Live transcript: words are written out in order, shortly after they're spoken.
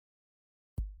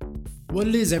What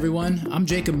it is, everyone. I'm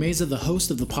Jacob Meza, the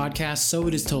host of the podcast So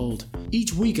It Is Told.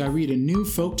 Each week I read a new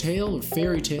folk tale or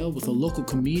fairy tale with a local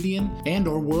comedian and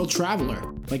or world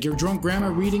traveler. Like your drunk grandma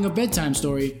reading a bedtime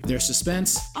story, there's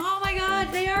suspense. Oh my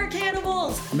god, they are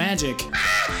cannibals! Magic.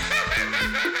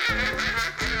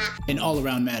 And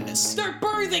all-around madness. They're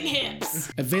birthing hips!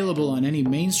 Available on any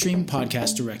mainstream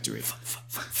podcast directory.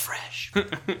 Fresh.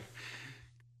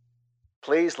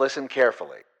 Please listen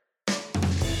carefully.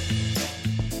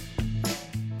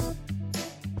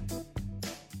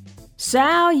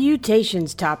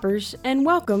 Salutations, toppers, and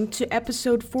welcome to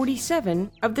episode 47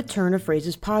 of the Turn of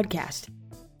Phrases podcast.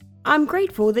 I'm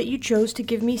grateful that you chose to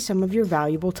give me some of your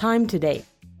valuable time today.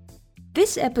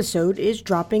 This episode is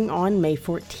dropping on May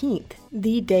 14th,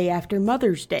 the day after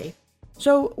Mother's Day,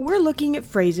 so we're looking at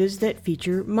phrases that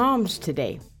feature moms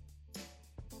today.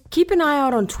 Keep an eye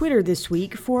out on Twitter this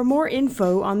week for more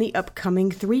info on the upcoming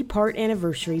 3-part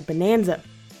anniversary bonanza.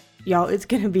 Y'all, it's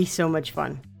gonna be so much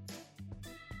fun.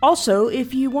 Also,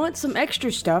 if you want some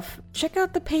extra stuff, check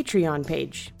out the Patreon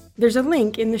page. There's a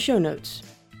link in the show notes.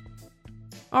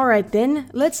 Alright then,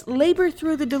 let's labor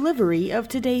through the delivery of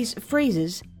today's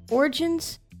phrases,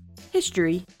 origins,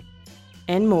 history,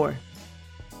 and more.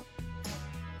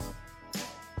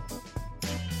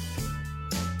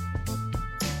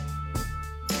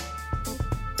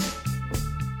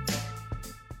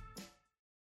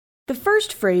 The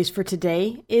first phrase for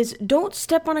today is "Don't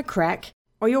step on a crack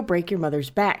or you'll break your mother's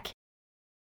back."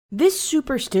 This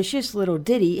superstitious little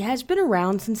ditty has been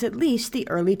around since at least the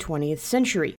early 20th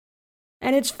century,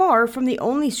 and it's far from the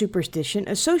only superstition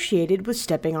associated with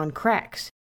stepping on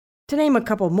cracks. To name a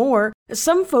couple more,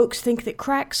 some folks think that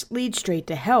cracks lead straight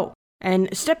to hell, and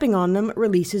stepping on them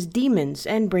releases demons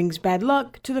and brings bad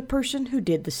luck to the person who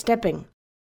did the stepping.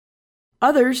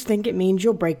 Others think it means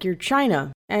you'll break your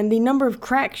china, and the number of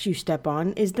cracks you step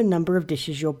on is the number of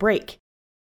dishes you'll break.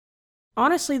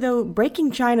 Honestly though,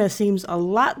 breaking china seems a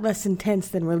lot less intense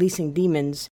than releasing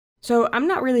demons, so I'm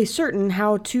not really certain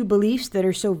how two beliefs that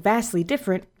are so vastly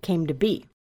different came to be.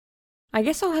 I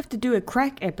guess I'll have to do a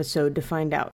crack episode to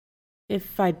find out.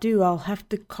 If I do, I'll have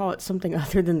to call it something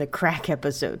other than the crack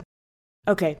episode.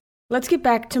 Okay, let's get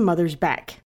back to mother's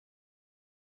back.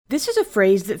 This is a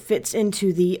phrase that fits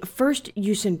into the first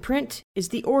use in print is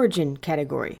the origin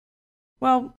category.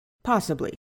 Well,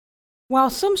 possibly. While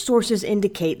some sources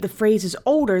indicate the phrase is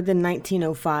older than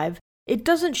 1905, it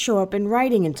doesn't show up in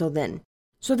writing until then,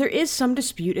 so there is some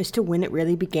dispute as to when it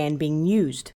really began being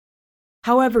used.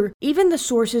 However, even the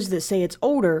sources that say it's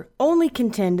older only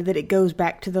contend that it goes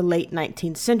back to the late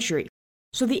 19th century,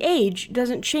 so the age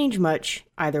doesn't change much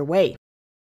either way.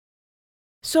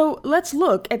 So let's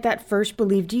look at that first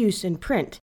believed use in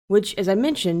print, which, as I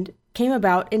mentioned, came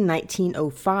about in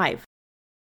 1905.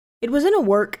 It was in a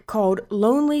work called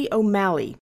Lonely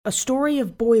O'Malley, A Story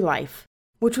of Boy Life,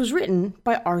 which was written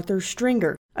by Arthur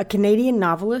Stringer, a Canadian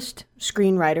novelist,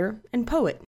 screenwriter, and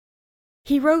poet.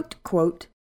 He wrote, quote,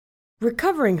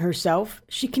 "Recovering herself,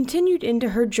 she continued into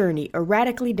her journey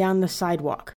erratically down the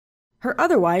sidewalk, her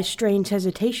otherwise strange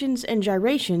hesitations and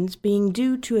gyrations being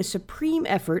due to a supreme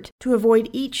effort to avoid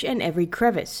each and every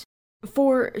crevice.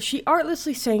 For she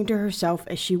artlessly sang to herself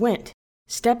as she went,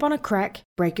 'Step on a crack,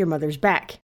 break your mother's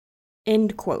back.'"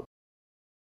 End quote.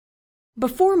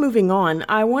 Before moving on,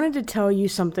 I wanted to tell you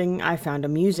something I found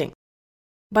amusing.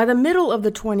 By the middle of the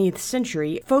 20th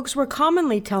century, folks were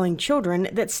commonly telling children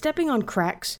that stepping on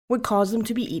cracks would cause them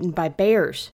to be eaten by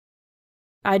bears.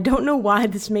 I don't know why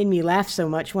this made me laugh so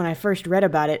much when I first read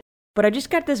about it, but I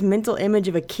just got this mental image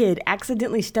of a kid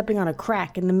accidentally stepping on a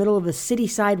crack in the middle of a city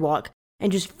sidewalk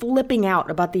and just flipping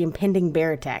out about the impending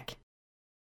bear attack.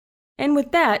 And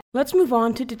with that, let's move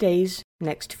on to today's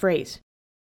next phrase.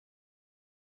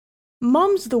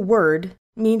 Mum's the word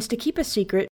means to keep a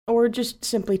secret or just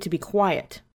simply to be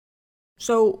quiet.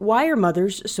 So why are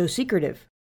mothers so secretive?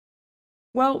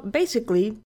 Well,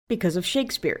 basically, because of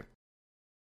Shakespeare.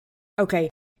 Okay,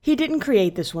 he didn't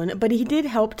create this one, but he did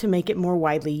help to make it more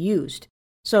widely used.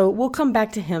 So we'll come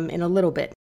back to him in a little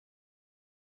bit.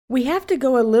 We have to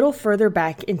go a little further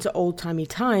back into old-timey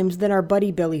times than our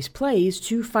Buddy Billy's plays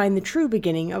to find the true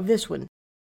beginning of this one.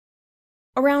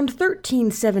 Around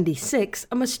 1376,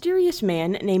 a mysterious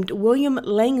man named William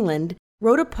Langland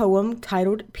wrote a poem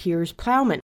titled Piers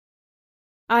Plowman.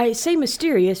 I say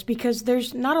mysterious because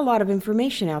there's not a lot of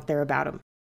information out there about him.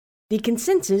 The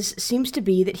consensus seems to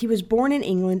be that he was born in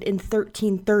England in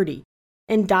 1330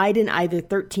 and died in either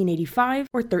 1385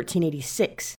 or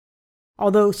 1386.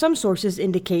 Although some sources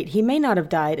indicate he may not have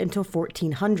died until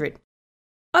 1400.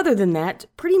 Other than that,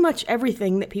 pretty much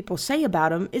everything that people say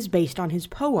about him is based on his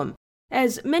poem,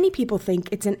 as many people think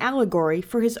it's an allegory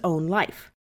for his own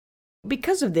life.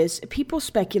 Because of this, people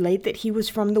speculate that he was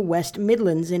from the West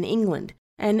Midlands in England,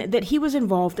 and that he was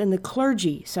involved in the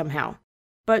clergy somehow.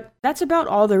 But that's about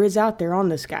all there is out there on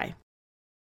this guy.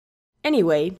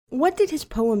 Anyway, what did his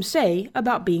poem say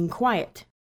about being quiet?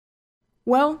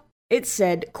 Well, it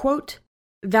said, quote,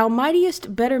 "Thou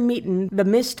mightiest better meetin' the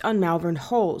mist on Malvern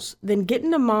holes than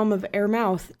gettin' a mom of air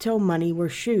mouth till money were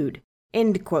shewed."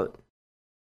 End quote.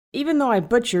 Even though I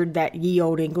butchered that ye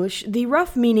old English, the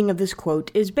rough meaning of this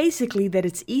quote is basically that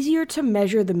it's easier to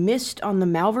measure the mist on the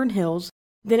Malvern Hills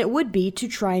than it would be to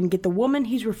try and get the woman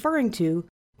he's referring to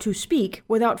speak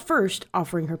without first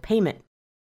offering her payment.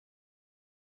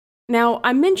 Now,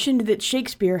 I mentioned that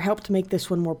Shakespeare helped make this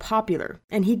one more popular,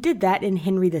 and he did that in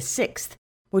Henry VI,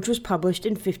 which was published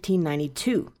in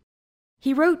 1592.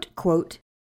 He wrote, quote,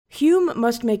 "Hume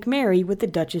must make merry with the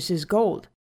Duchess's gold.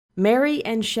 Marry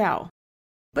and shall.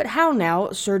 But how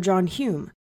now, Sir John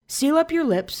Hume? Seal up your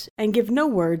lips, and give no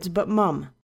words but mum.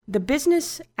 The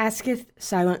business asketh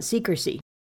silent secrecy."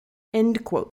 End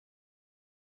quote.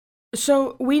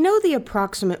 So, we know the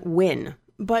approximate when,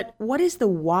 but what is the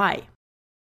why?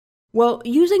 Well,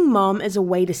 using mum as a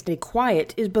way to stay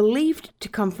quiet is believed to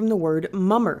come from the word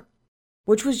mummer,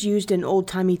 which was used in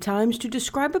old-timey times to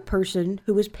describe a person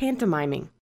who was pantomiming.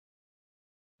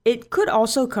 It could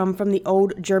also come from the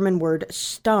old German word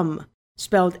stumm,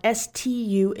 spelled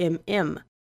S-T-U-M-M,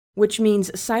 which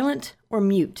means silent or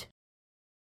mute.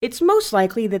 It's most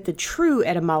likely that the true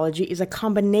etymology is a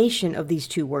combination of these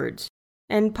two words,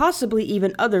 and possibly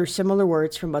even other similar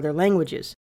words from other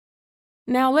languages.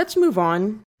 Now let's move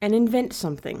on and invent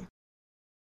something.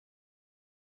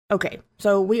 Okay,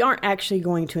 so we aren't actually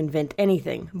going to invent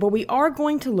anything, but we are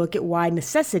going to look at why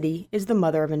necessity is the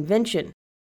mother of invention.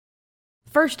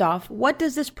 First off, what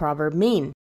does this proverb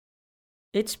mean?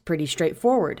 It's pretty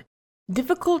straightforward.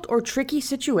 Difficult or tricky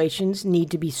situations need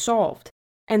to be solved,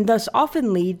 and thus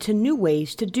often lead to new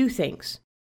ways to do things.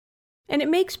 And it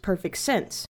makes perfect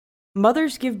sense.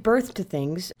 Mothers give birth to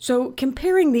things, so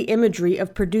comparing the imagery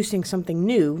of producing something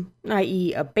new,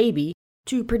 i.e. a baby,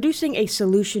 to producing a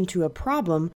solution to a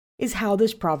problem is how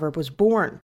this proverb was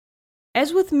born.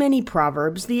 As with many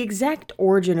proverbs, the exact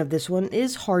origin of this one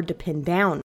is hard to pin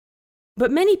down,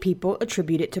 but many people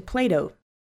attribute it to Plato.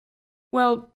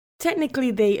 Well,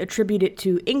 technically they attribute it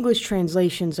to English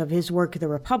translations of his work The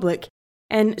Republic,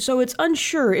 and so it's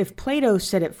unsure if Plato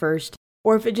said it first,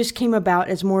 or if it just came about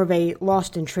as more of a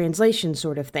lost in translation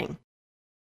sort of thing.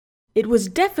 It was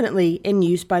definitely in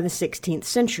use by the 16th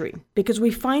century, because we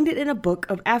find it in a book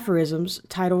of aphorisms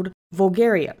titled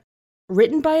Vulgaria,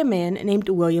 written by a man named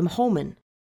William Holman.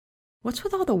 What's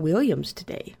with all the Williams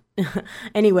today?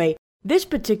 Anyway, this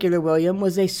particular William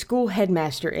was a school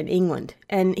headmaster in England,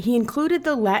 and he included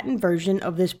the Latin version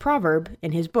of this proverb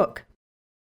in his book.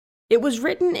 It was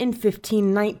written in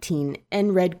 1519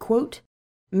 and read, quote,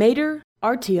 "Mater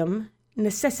artium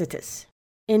necessitas."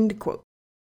 End quote.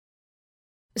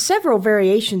 Several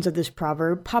variations of this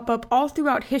proverb pop up all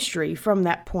throughout history from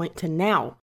that point to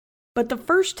now, but the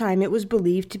first time it was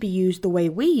believed to be used the way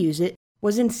we use it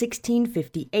was in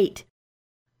 1658.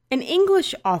 An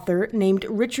English author named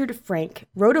Richard Frank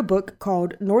wrote a book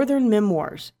called Northern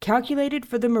Memoirs, calculated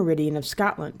for the meridian of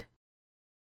Scotland.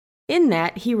 In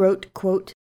that, he wrote,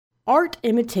 quote, "Art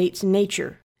imitates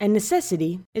nature, and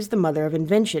necessity is the mother of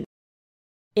invention."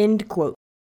 End quote.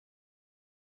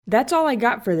 That's all I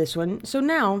got for this one, so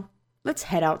now let's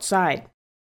head outside.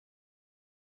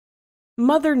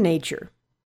 Mother Nature,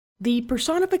 the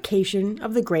personification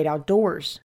of the great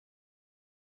outdoors.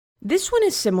 This one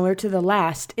is similar to the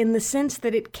last in the sense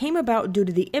that it came about due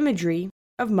to the imagery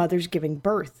of mothers giving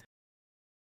birth.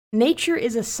 Nature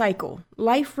is a cycle,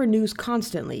 life renews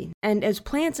constantly, and as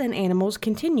plants and animals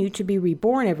continue to be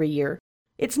reborn every year,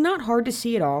 it's not hard to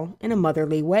see it all in a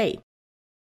motherly way.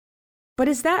 But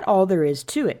is that all there is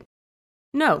to it?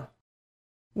 No.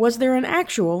 Was there an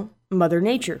actual Mother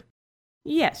Nature?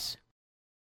 Yes.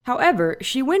 However,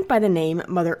 she went by the name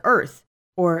Mother Earth,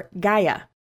 or Gaia.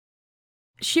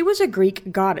 She was a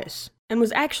Greek goddess, and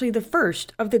was actually the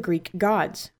first of the Greek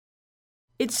gods.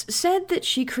 It's said that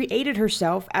she created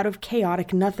herself out of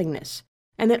chaotic nothingness,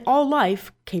 and that all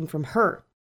life came from her.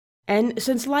 And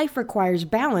since life requires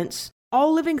balance,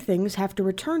 all living things have to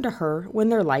return to her when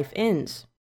their life ends.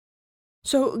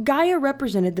 So Gaia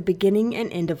represented the beginning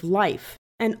and end of life,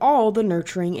 and all the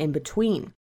nurturing in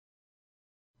between.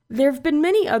 There have been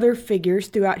many other figures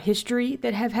throughout history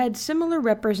that have had similar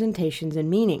representations and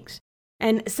meanings,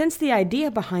 and since the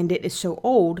idea behind it is so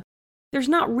old, there's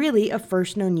not really a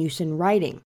first known use in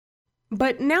writing.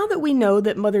 But now that we know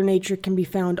that Mother Nature can be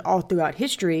found all throughout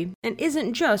history, and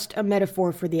isn't just a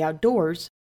metaphor for the outdoors,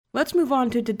 let's move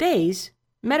on to today's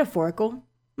metaphorical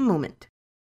moment.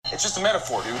 It's just a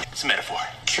metaphor, dude. It's a metaphor.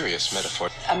 Curious metaphor.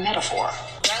 A metaphor.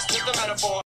 That's just a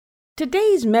metaphor.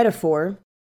 Today's metaphor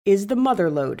is the mother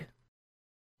lode.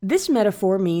 This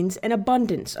metaphor means an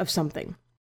abundance of something.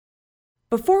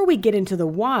 Before we get into the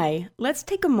why, let's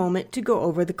take a moment to go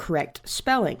over the correct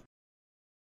spelling.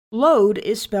 Load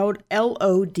is spelled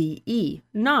L-O-D-E,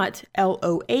 not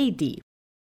L-O-A-D.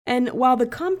 And while the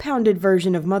compounded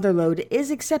version of mother lode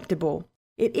is acceptable,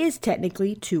 it is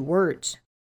technically two words.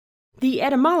 The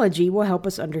etymology will help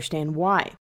us understand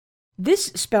why. This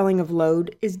spelling of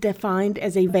lode is defined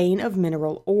as a vein of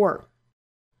mineral ore.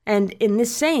 And in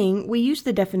this saying, we use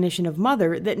the definition of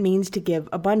mother that means to give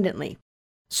abundantly.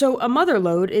 So a mother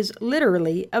lode is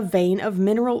literally a vein of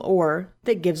mineral ore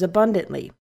that gives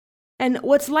abundantly. And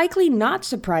what's likely not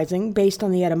surprising based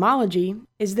on the etymology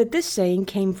is that this saying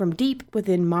came from deep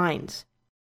within mines.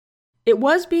 It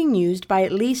was being used by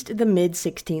at least the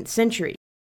mid-16th century,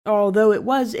 although it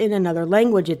was in another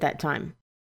language at that time.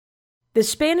 The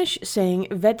Spanish saying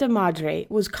veta madre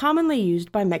was commonly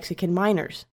used by Mexican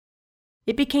miners.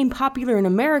 It became popular in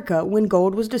America when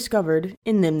gold was discovered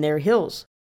in them there hills.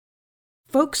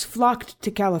 Folks flocked to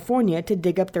California to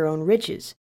dig up their own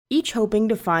riches, each hoping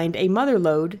to find a mother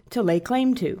lode to lay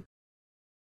claim to.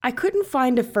 I couldn't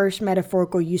find a first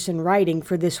metaphorical use in writing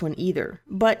for this one either,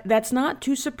 but that's not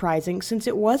too surprising since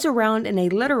it was around in a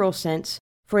literal sense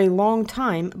for a long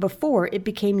time before it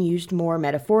became used more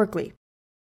metaphorically.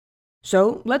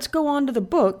 So let's go on to the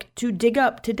book to dig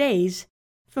up today's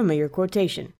familiar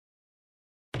quotation.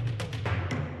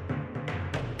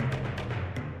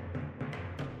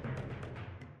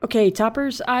 Okay,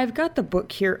 toppers, I've got the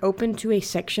book here open to a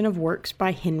section of works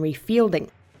by Henry Fielding.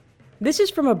 This is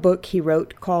from a book he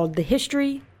wrote called The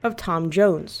History of Tom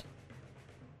Jones.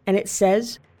 And it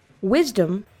says,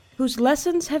 "Wisdom, whose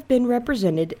lessons have been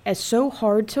represented as so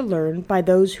hard to learn by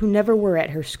those who never were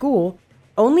at her school,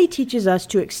 only teaches us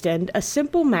to extend a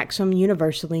simple maxim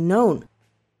universally known.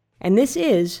 And this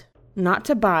is, not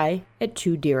to buy at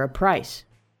too dear a price."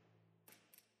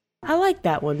 I like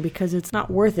that one because it's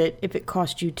not worth it if it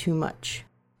costs you too much.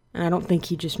 And I don't think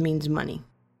he just means money.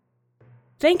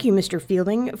 Thank you, Mr.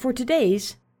 Fielding, for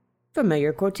today's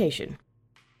familiar quotation.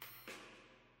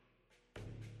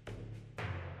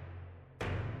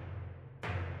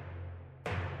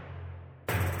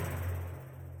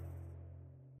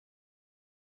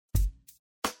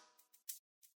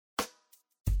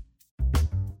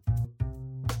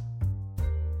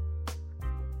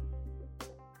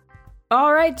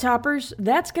 All right, toppers,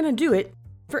 that's going to do it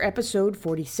for episode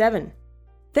 47.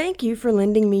 Thank you for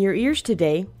lending me your ears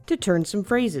today to turn some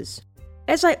phrases.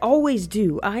 As I always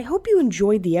do, I hope you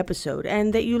enjoyed the episode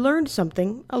and that you learned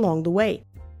something along the way.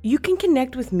 You can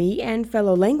connect with me and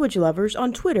fellow language lovers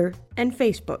on Twitter and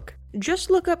Facebook. Just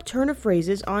look up Turn of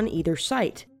Phrases on either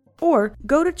site, or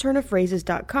go to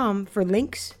turnofphrases.com for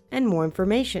links and more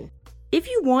information. If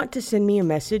you want to send me a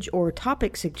message or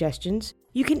topic suggestions,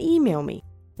 you can email me,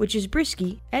 which is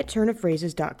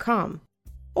brisky@turnofphrases.com,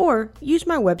 or use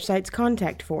my website's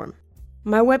contact form.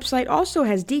 My website also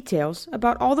has details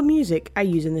about all the music I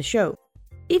use in the show.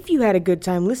 If you had a good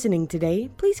time listening today,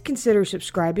 please consider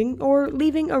subscribing or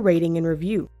leaving a rating and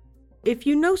review. If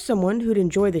you know someone who'd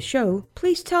enjoy the show,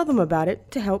 please tell them about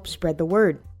it to help spread the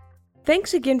word.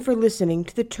 Thanks again for listening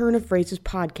to the Turn of Phrases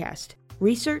podcast,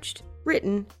 researched,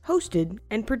 written, hosted,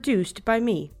 and produced by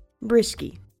me,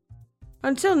 Brisky.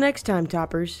 Until next time,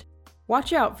 toppers,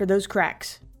 watch out for those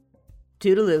cracks.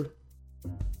 Toodaloo.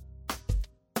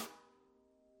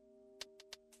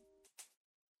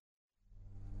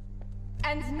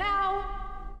 And now...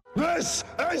 This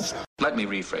is... Let me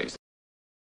rephrase.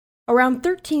 Around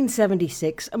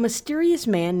 1376, a mysterious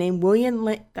man named William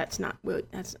That's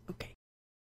okay.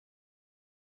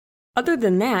 Other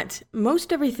than that,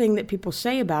 most everything that people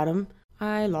say about him,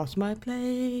 I lost my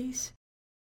place.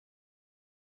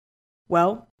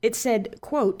 Well, it said,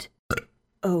 quote,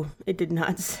 oh, it did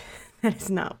not. That is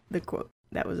not the quote.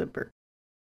 That was a burp.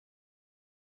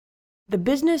 The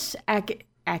business I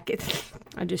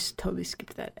just totally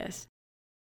skipped that S.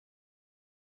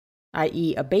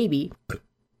 i.e. a baby.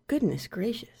 Goodness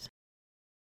gracious.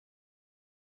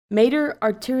 Mater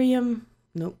arterium.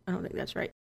 Nope, I don't think that's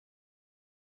right.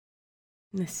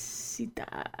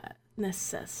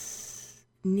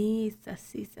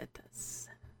 Necessitatas.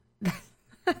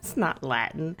 That's not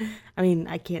Latin. I mean,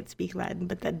 I can't speak Latin,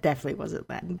 but that definitely wasn't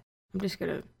Latin. I'm just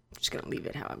gonna leave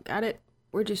it how I've got it.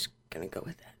 We're just gonna go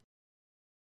with that.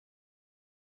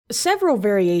 Several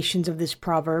variations of this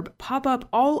proverb pop up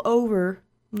all over.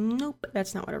 Nope,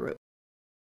 that's not what I wrote.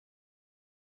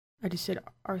 I just said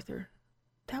Arthur.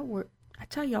 That word. I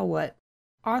tell y'all what.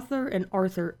 Arthur and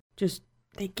Arthur just,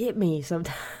 they get me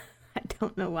sometimes. I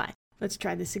don't know why. Let's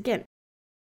try this again.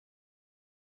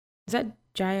 Is that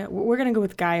Jaya? We're going to go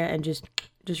with Gaia and just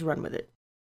run with it.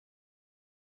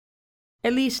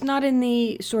 At least not in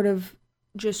the sort of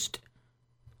just...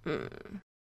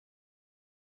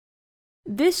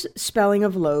 This spelling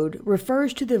of load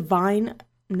refers to the vine...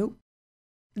 Nope.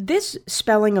 This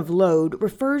spelling of load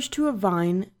refers to a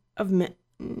vine of...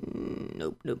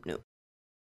 Nope.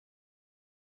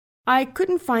 I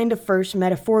couldn't find a first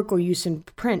metaphorical use in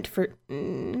print for...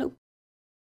 Nope.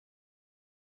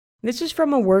 This is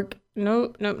from a work...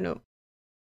 Nope.